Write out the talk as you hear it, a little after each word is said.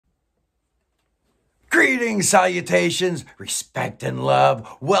Greetings, salutations, respect and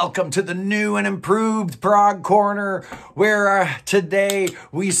love. Welcome to the new and improved Prog Corner, where today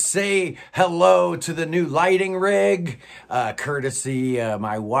we say hello to the new lighting rig, courtesy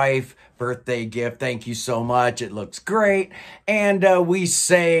my wife. Birthday gift. Thank you so much. It looks great. And we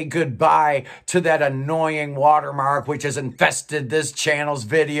say goodbye to that annoying watermark which has infested this channel's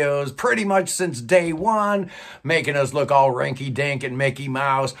videos pretty much since day one, making us look all rinky-dink and Mickey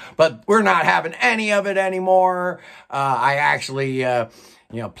Mouse. But we're not having any of it anymore. I actually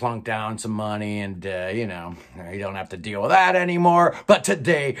plunk down some money and, you don't have to deal with that anymore. But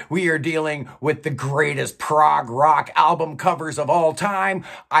today we are dealing with the greatest prog rock album covers of all time.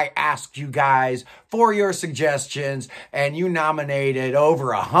 I asked you guys for your suggestions and you nominated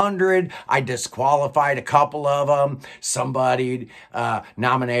over 100. I disqualified a couple of them. Somebody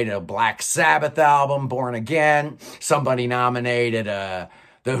nominated a Black Sabbath album, Born Again. Somebody nominated The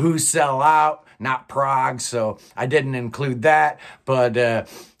Who Sell Out, not Prog, so I didn't include that, but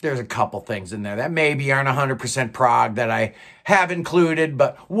there's a couple things in there that maybe aren't 100% Prog that I have included,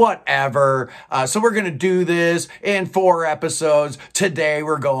 but whatever. So we're going to do this in 4 episodes. Today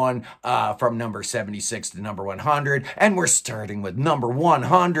we're going from number 76 to number 100, and we're starting with number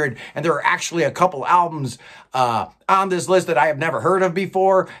 100, and there are actually a couple albums on this list that I have never heard of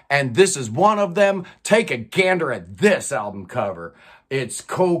before, and this is one of them. Take a gander at this album cover. It's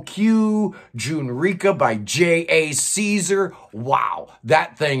Kokyu Junrika by J.A. Caesar. Wow,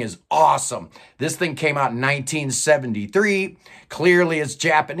 that thing is awesome. This thing came out in 1973. Clearly it's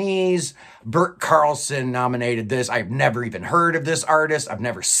Japanese. Bert Carlson nominated this. I've never even heard of this artist. I've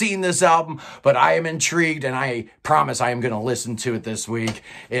never seen this album, but I am intrigued and I promise I am going to listen to it this week.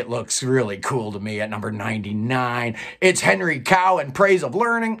 It looks really cool to me at number 99. It's Henry Cow and Praise of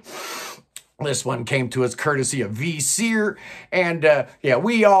Learning. This one came to us courtesy of V. Sear. And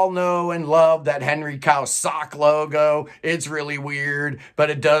we all know and love that Henry Cow sock logo. It's really weird,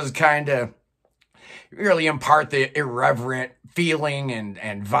 but it does kind of really impart the irreverent feeling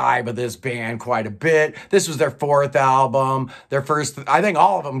and vibe of this band quite a bit. This was their 4th album. Their first, I think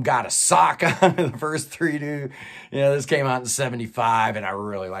all of them got a sock on. The first 3 do. This came out in 75, and I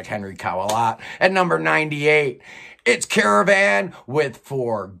really like Henry Cow a lot. At number 98, it's Caravan with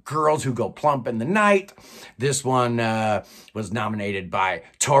For Girls Who Go Plump in the Night. This one was nominated by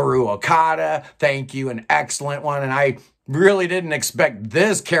Toru Okada. Thank you, an excellent one. And I really didn't expect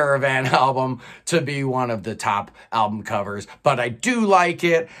this Caravan album to be one of the top album covers, but I do like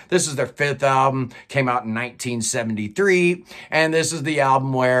it. This is their 5th album, came out in 1973, and this is the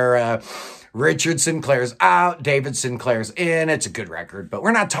album where Richard Sinclair's out, David Sinclair's in. It's a good record, but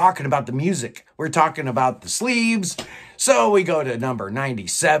we're not talking about the music. We're talking about the sleeves. So we go to number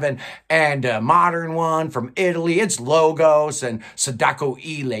 97, and a modern one from Italy. It's Logos and Sadako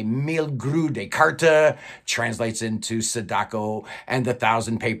e le mille gru de carta. Translates into Sadako and the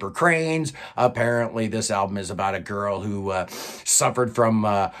 1,000 Paper Cranes. Apparently this album is about a girl who suffered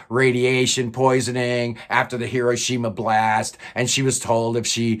from radiation poisoning after the Hiroshima blast, and she was told if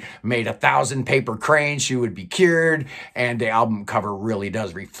she made 1,000 paper cranes, she would be cured. And the album cover really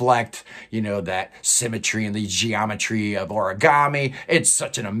does reflect, that symmetry and the geometry of origami. It's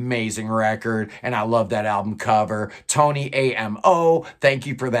such an amazing record, and I love that album cover. Tony AMO, thank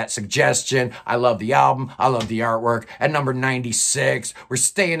you for that suggestion. I love the album. I love the artwork. At number 96, we're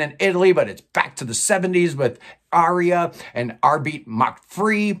staying in Italy, but it's back to the 70s with Aria and Arbeit Macht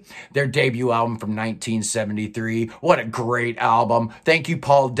Free, their debut album from 1973. What a great album. Thank you,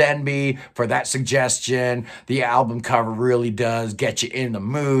 Paul Denby, for that suggestion. The album cover really does get you in the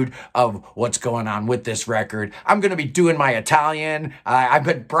mood of what's going on with this record. I'm going to be doing my Italian. I've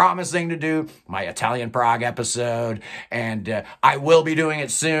been promising to do my Italian Prog episode, and I will be doing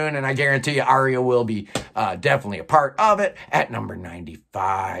it soon, and I guarantee you Aria will be definitely a part of it. At number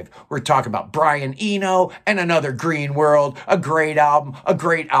 95, we're talking about Brian Eno and Another Green World, a great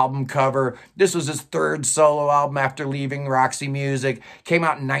album cover. This was his 3rd solo album after leaving Roxy Music. Came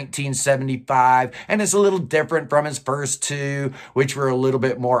out in 1975, and it's a little different from his first 2, which were a little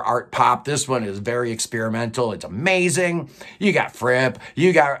bit more art pop. This one is very experimental. It's amazing. You got Fripp,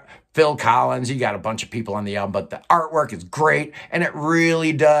 you got Phil Collins, you got a bunch of people on the album, but the artwork is great, and it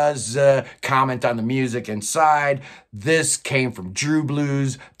really does comment on the music inside. This came from Drew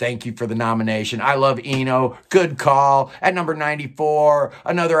Blues. Thank you for the nomination. I love Eno. Good call. At number 94,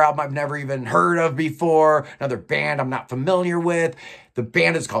 another album I've never even heard of before, another band I'm not familiar with. The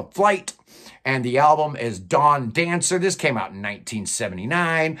band is called Flight, and the album is Dawn Dancer. This came out in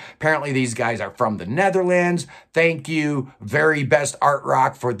 1979. Apparently these guys are from the Netherlands. Thank you, Very Best Art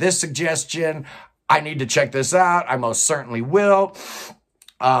Rock, for this suggestion. I need to check this out. I most certainly will.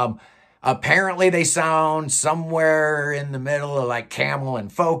 Apparently they sound somewhere in the middle of like Camel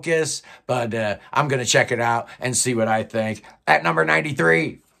and Focus, but I'm going to check it out and see what I think. At number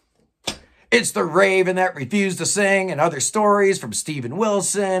 93, it's The Raven That Refused to Sing and Other Stories from Steven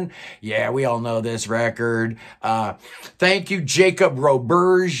Wilson. Yeah, we all know this record. Thank you, Jacob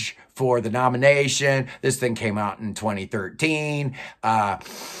Roberge, for the nomination. This thing came out in 2013.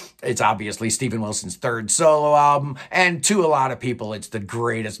 It's obviously Steven Wilson's third solo album, and to a lot of people, it's the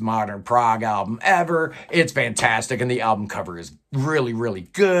greatest modern prog album ever. It's fantastic, and the album cover is really, really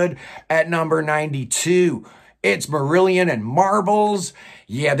good. At number 92, it's Marillion and Marbles.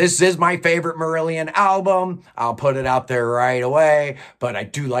 Yeah, this is my favorite Marillion album. I'll put it out there right away, but I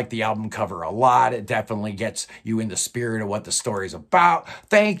do like the album cover a lot. It definitely gets you in the spirit of what the story's about.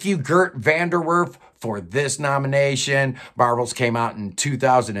 Thank you, Gert Vanderwerf, for this nomination. Marbles came out in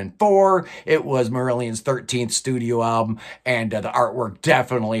 2004. It was Marillion's 13th studio album, and the artwork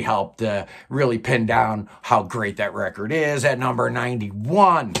definitely helped really pin down how great that record is. At number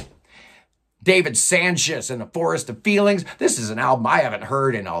 91, David Sancious and the Forest of Feelings. This is an album I haven't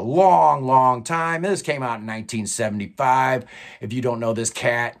heard in a long, long time. This came out in 1975. If you don't know this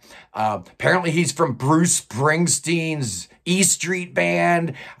cat, apparently he's from Bruce Springsteen's E Street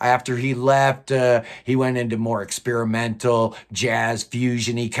Band. After he left, he went into more experimental, jazz,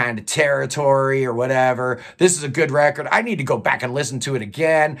 fusion-y kind of territory or whatever. This is a good record. I need to go back and listen to it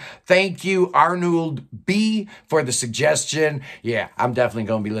again. Thank you, Arnold B., for the suggestion. Yeah, I'm definitely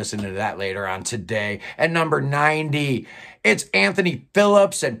going to be listening to that later on today. At number 90, it's Anthony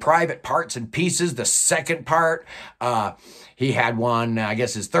Phillips and Private Parts and Pieces, the second part. He had one, I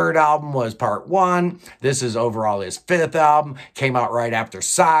guess his third album was part one. This is overall his fifth album. Came out right after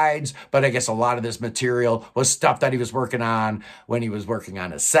Sides, but I guess a lot of this material was stuff that he was working on when he was working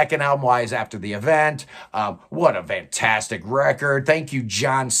on his second album, Wise After the Event. What a fantastic record. Thank you,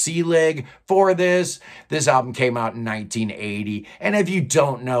 John Seelig, for this. This album came out in 1980. And if you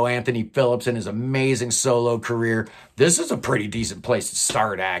don't know Anthony Phillips and his amazing solo career, this is a pretty decent place to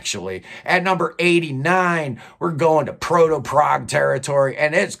start, actually. At number 89, we're going to proto-prog territory,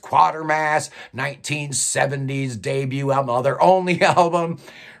 and it's Quatermass, 1970s debut album, their only album,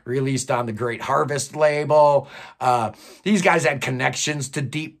 released on the Great Harvest label. These guys had connections to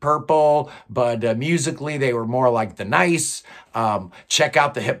Deep Purple, but musically they were more like The Nice. Check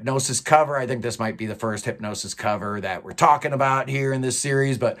out the Hypnosis cover. I think this might be the first Hypnosis cover that we're talking about here in this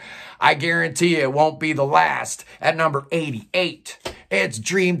series, but I guarantee you it won't be the last. At number 88, it's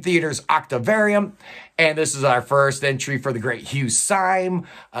Dream Theater's Octavarium. And this is our first entry for the great Hugh Syme,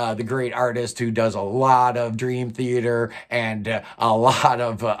 the great artist who does a lot of Dream Theater and a lot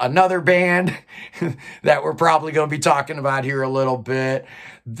of another band that we're probably going to be talking about here a little bit.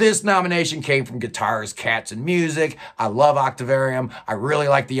 This nomination came from Guitars, Cats, and Music. I love Octavarium. I really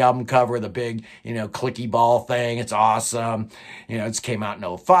like the album cover, the big, clicky ball thing. It's awesome. It came out in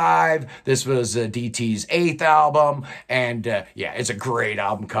 2005. This was DT's 8th album. And yeah, it's a great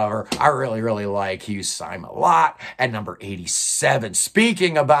album cover. I really, really like Hugh Syme a lot. At number 87,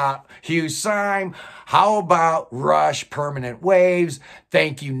 speaking about Hugh Syme, how about Rush Permanent Waves?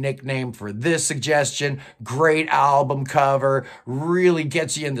 Thank you, Nickname, for this suggestion. Great album cover. Really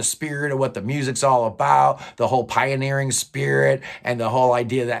gets you in the spirit of what the music's all about. The whole pioneering spirit and the whole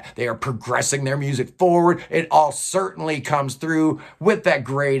idea that they are progressing their music forward. It all certainly comes through with that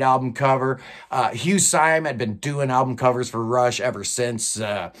great album cover. Hugh Syme had been doing album covers for Rush ever since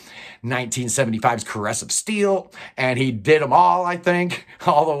 1975's Caress of Steel. And he did them all, I think,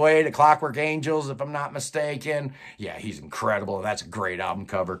 all the way to Clockwork Angels, if I'm not mistaken. Yeah, he's incredible. That's a great album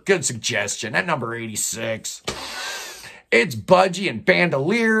cover. Good suggestion. At number 86, it's Budgie and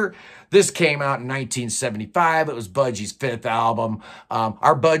Bandolier. This came out in 1975. It was Budgie's 5th album.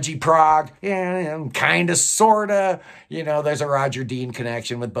 Our Budgie Prog, kind of, sort of. There's a Roger Dean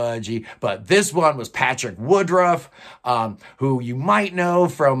connection with Budgie. But this one was Patrick Woodruff, who you might know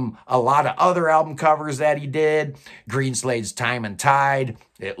from a lot of other album covers that he did. Greenslade's Time and Tide.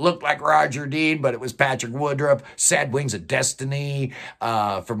 It looked like Roger Dean, but it was Patrick Woodruff. Sad Wings of Destiny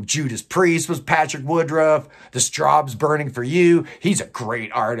from Judas Priest was Patrick Woodruff. The Strawbs Burning for You. He's a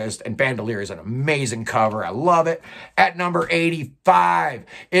great artist, and Bandolier is an amazing cover. I love it. At number 85,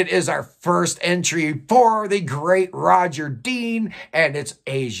 it is our first entry for the great Roger Dean, and it's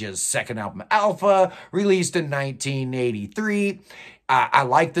Asia's second album, Alpha, released in 1983. I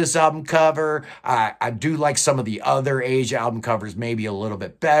like this album cover. I do like some of the other Asia album covers maybe a little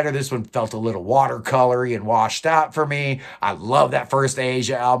bit better. This one felt a little watercolory and washed out for me. I love that first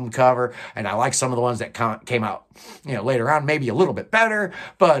Asia album cover, and I like some of the ones that came out later on, maybe a little bit better,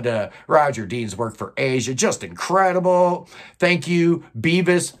 but Roger Dean's work for Asia, just incredible. Thank you,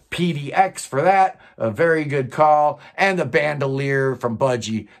 Beavis PDX, for that. A very good call. And the bandolier from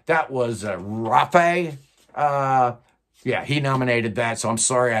Budgie, that was Rafe. Yeah, he nominated that, so I'm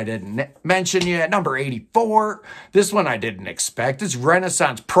sorry I didn't mention you. At number 84, this one I didn't expect. It's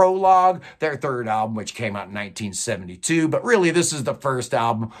Renaissance Prologue, their third album, which came out in 1972. But really, this is the first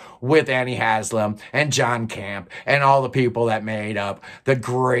album with Annie Haslam and John Camp and all the people that made up the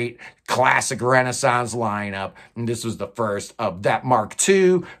great classic Renaissance lineup. And this was the first of that Mark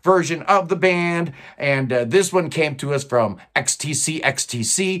II version of the band. And this one came to us from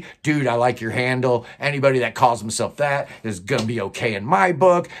XTC. Dude, I like your handle. Anybody that calls himself that is going to be okay in my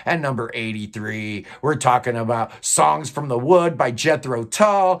book. And number 83, we're talking about Songs from the Wood by Jethro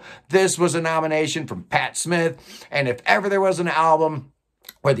Tull. This was a nomination from Pat Smith. And if ever there was an album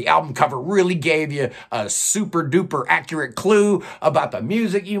where the album cover really gave you a super duper accurate clue about the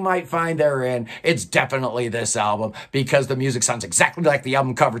music you might find therein, it's definitely this album, because the music sounds exactly like the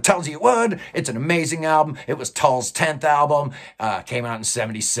album cover tells you it would. It's an amazing album. It was Tull's 10th album, came out in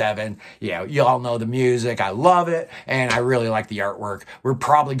 77. Yeah, you all know the music. I love it, and I really like the artwork. We're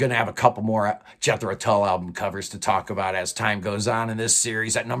probably going to have a couple more Jethro Tull album covers to talk about as time goes on in this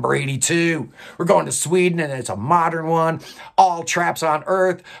series. At number 82, we're going to Sweden, and it's a modern one, All Traps on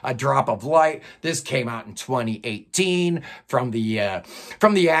Earth, A Drop of Light. This came out in 2018 from the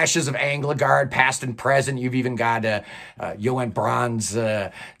ashes of Anglagard, past and present. You've even got Johan Brand's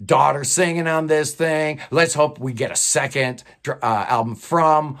daughter singing on this thing. Let's hope we get a second album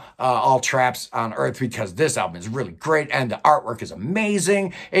from All Traps on Earth, because this album is really great and the artwork is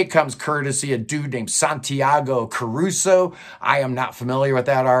amazing. It comes courtesy of a dude named Santiago Caruso. I am not familiar with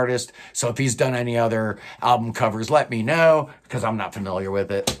that artist, so if he's done any other album covers, let me know, because I'm not familiar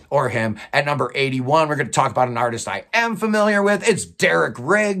with it or him. At number 81, we're going to talk about an artist I am familiar with. It's Derek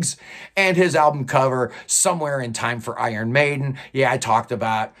Riggs and his album cover, Somewhere in Time for Iron Maiden. Yeah, I talked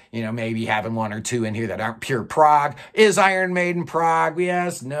about, maybe having one or two in here that aren't pure prog. Is Iron Maiden prog?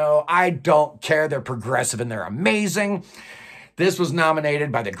 Yes, no, I don't care. They're progressive and they're amazing. This was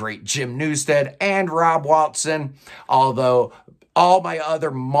nominated by the great Jim Newsted and Rob Watson, although all my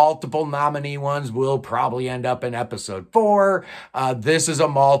other multiple nominee ones will probably end up in episode 4. This is a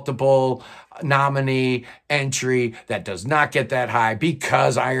multiple nominee entry that does not get that high,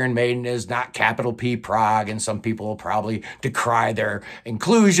 because Iron Maiden is not capital P prog, and some people will probably decry their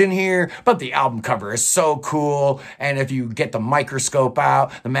inclusion here, but the album cover is so cool, and if you get the microscope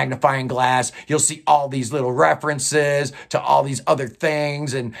out, the magnifying glass, you'll see all these little references to all these other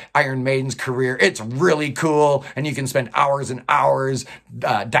things in Iron Maiden's career. It's really cool, and you can spend hours and hours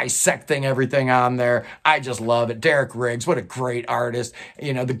dissecting everything on there. I just love it. Derek Riggs, what a great artist.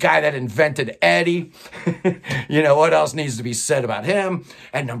 The guy that invented Eddie. What else needs to be said about him?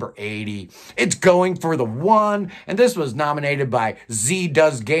 At number 80, it's Going for the One, and this was nominated by Z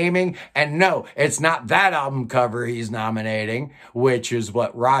Does Gaming. And no, it's not that album cover he's nominating, which is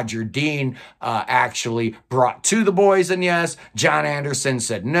what Roger Dean actually brought to the boys. And yes, John Anderson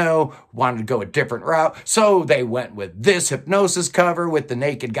said no, wanted to go a different route, so they went with this Hypnosis cover with the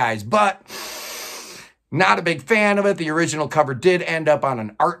naked guy's butt. Not a big fan of it. The original cover did end up on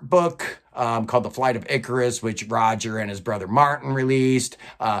an art book called The Flight of Icarus, which Roger and his brother Martin released.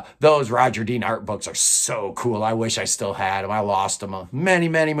 Those Roger Dean art books are so cool. I wish I still had them. I lost them many,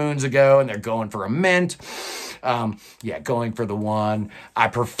 many moons ago, and they're going for a mint. Going for the One. I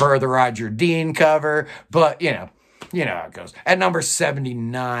prefer the Roger Dean cover, but you know how it goes. At number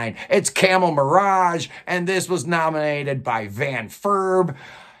 79, it's Camel Mirage, and this was nominated by Van Ferb.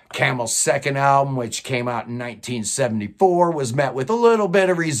 Camel's second album, which came out in 1974, was met with a little bit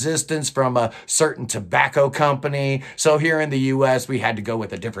of resistance from a certain tobacco company. So here in the US, we had to go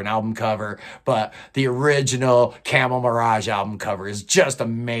with a different album cover. But the original Camel Mirage album cover is just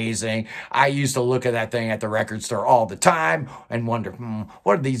amazing. I used to look at that thing at the record store all the time and wonder,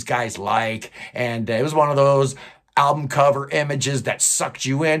 what are these guys like? And it was one of those album cover images that sucked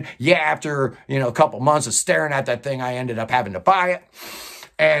you in. Yeah, after, a couple months of staring at that thing, I ended up having to buy it.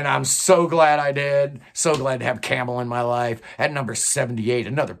 And I'm so glad I did. So glad to have Camel in my life. At number 78,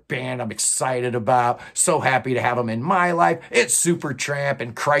 another band I'm excited about. So happy to have them in my life. It's Supertramp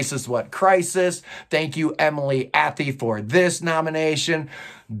and Crisis What Crisis. Thank you, Emily Athey, for this nomination.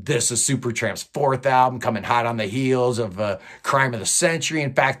 This is Supertramp's fourth album, coming hot on the heels of Crime of the Century.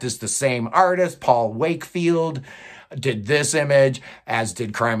 In fact, it's the same artist, Paul Wakefield. did this image, as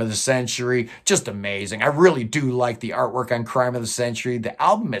did Crime of the Century. Just amazing. I really do like the artwork on Crime of the Century. The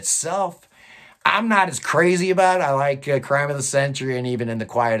album itself, I'm not as crazy about it. I like Crime of the Century and even In the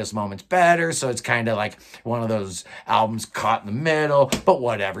Quietest Moments better. So it's kind of like one of those albums caught in the middle. But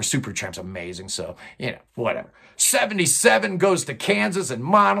whatever. Supertramp's amazing. So, whatever. 77 goes to Kansas and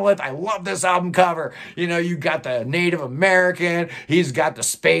Monolith. I love this album cover. You got the Native American. He's got the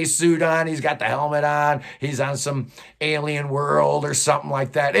spacesuit on. He's got the helmet on. He's on some alien world or something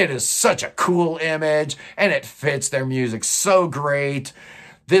like that. It is such a cool image. And it fits their music so great.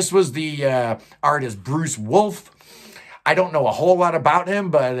 This was the artist Bruce Wolf. I don't know a whole lot about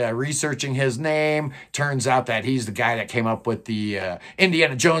him, but researching his name, turns out that he's the guy that came up with the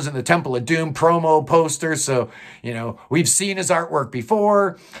Indiana Jones and the Temple of Doom promo poster. So, we've seen his artwork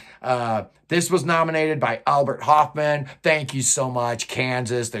before. This was nominated by Albert Hoffman. Thank you so much,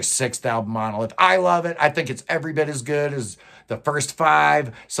 Kansas, their 6th album, Monolith. I love it. I think it's every bit as good as the first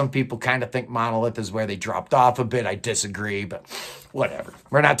 5. Some people kind of think Monolith is where they dropped off a bit. I disagree, but whatever.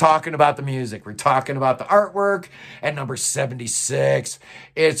 We're not talking about the music. We're talking about the artwork. At number 76,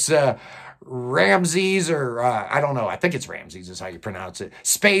 it's Ramses, or I don't know. I think it's Ramses is how you pronounce it.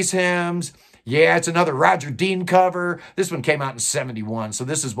 Space Hymns. Yeah, it's another Roger Dean cover. This one came out in 71, so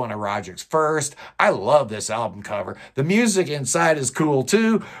this is one of Roger's first. I love this album cover. The music inside is cool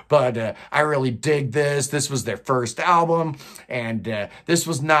too, but I really dig this. This was their first album, and this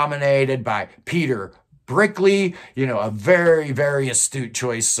was nominated by Peter Brickley, a very, very astute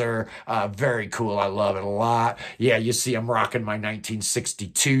choice, sir. Very cool. I love it a lot. Yeah, you see I'm rocking my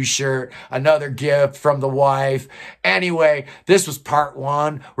 1962 shirt. Another gift from the wife. Anyway, this was part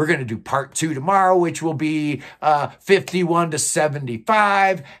 1. We're going to do part 2 tomorrow, which will be 51 to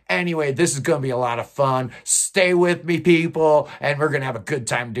 75. Anyway, this is going to be a lot of fun. Stay with me, people, and we're going to have a good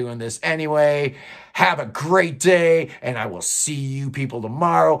time doing this anyway. Have a great day, and I will see you people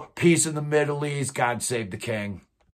tomorrow. Peace in the Middle East. God save the King.